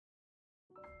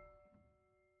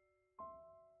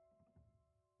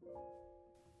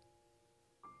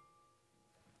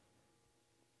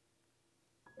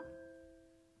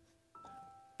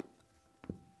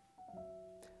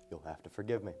You'll have to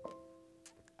forgive me.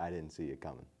 I didn't see it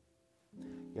coming.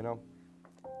 You know,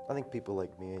 I think people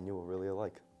like me and you will really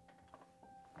alike.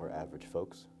 We're average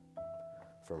folks.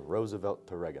 From Roosevelt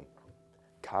to Reagan,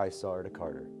 Caesar to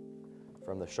Carter,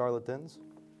 from the charlatans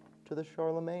to the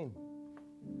Charlemagne.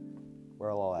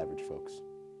 We're all average folks.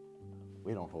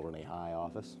 We don't hold any high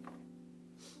office.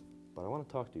 But I want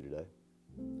to talk to you today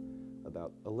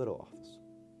about a little office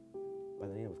by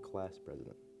the name of class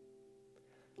president.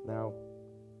 Now,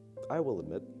 I will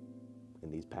admit,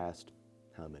 in these past,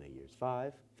 how many years?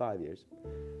 5 years,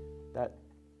 that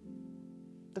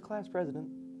the class president,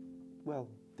 well,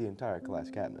 the entire class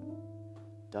cabinet,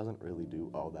 doesn't really do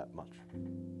all that much.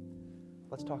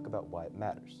 Let's talk about why it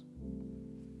matters.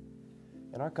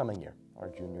 In our coming year, our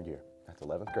junior year, that's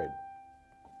 11th grade,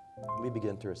 we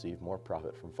begin to receive more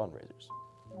profit from fundraisers.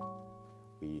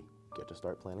 We get to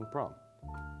start planning prom.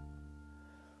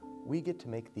 We get to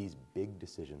make these big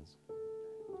decisions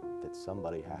that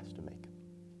somebody has to make.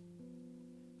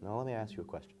 Now let me ask you a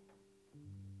question.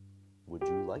 Would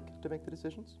you like to make the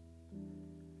decisions?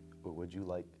 Or would you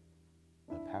like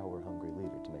a power-hungry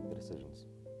leader to make the decisions?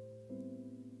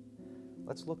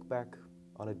 Let's look back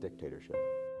on a dictatorship.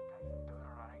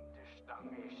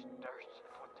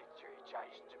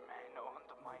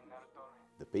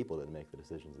 The people didn't make the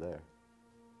decisions there.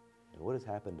 And what has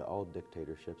happened to all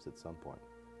dictatorships at some point?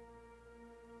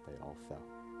 They all fell.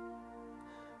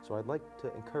 So I'd like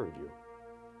to encourage you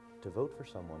to vote for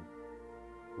someone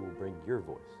who will bring your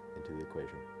voice into the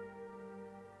equation.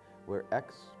 Where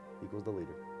X equals the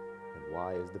leader and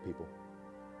Y is the people,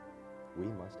 we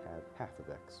must have half of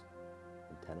X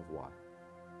and 10 of Y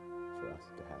for us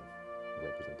to have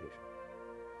representation.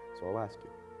 So I'll ask you,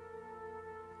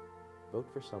 vote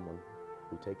for someone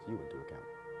who takes you into account.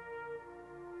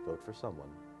 Vote for someone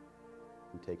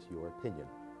who takes your opinion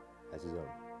as his own.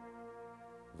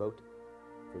 Vote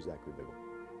for Zachary Beegle.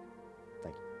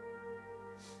 Thank you.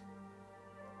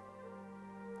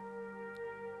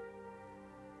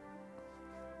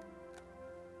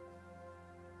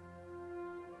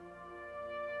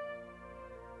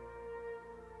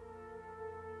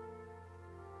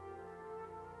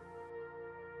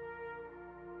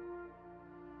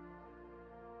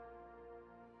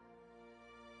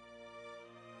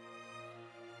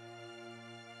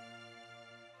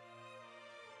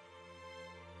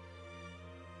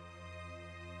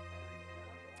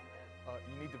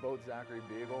 You need to vote Zachary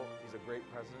Beegle. He's a great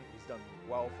president. He's done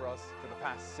well for us for the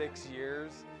past 6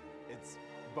 years. It's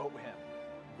vote him.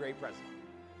 Great president.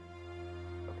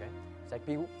 Okay. Zach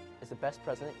Beegle is the best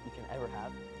president you can ever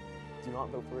have. Do not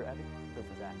vote for Abby. Vote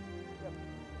for Zach. Yep.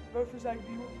 Vote for Zach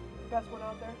Beegle. Best one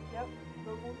out there. Yep.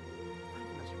 Vote for him. Thank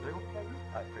you, Mr. Beegle. Thank you.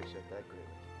 I appreciate that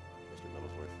greatly. Mr.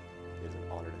 Middlesworth, it is an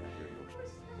honor to have your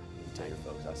emotions. You tell your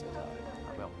folks I said hi.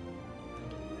 I will.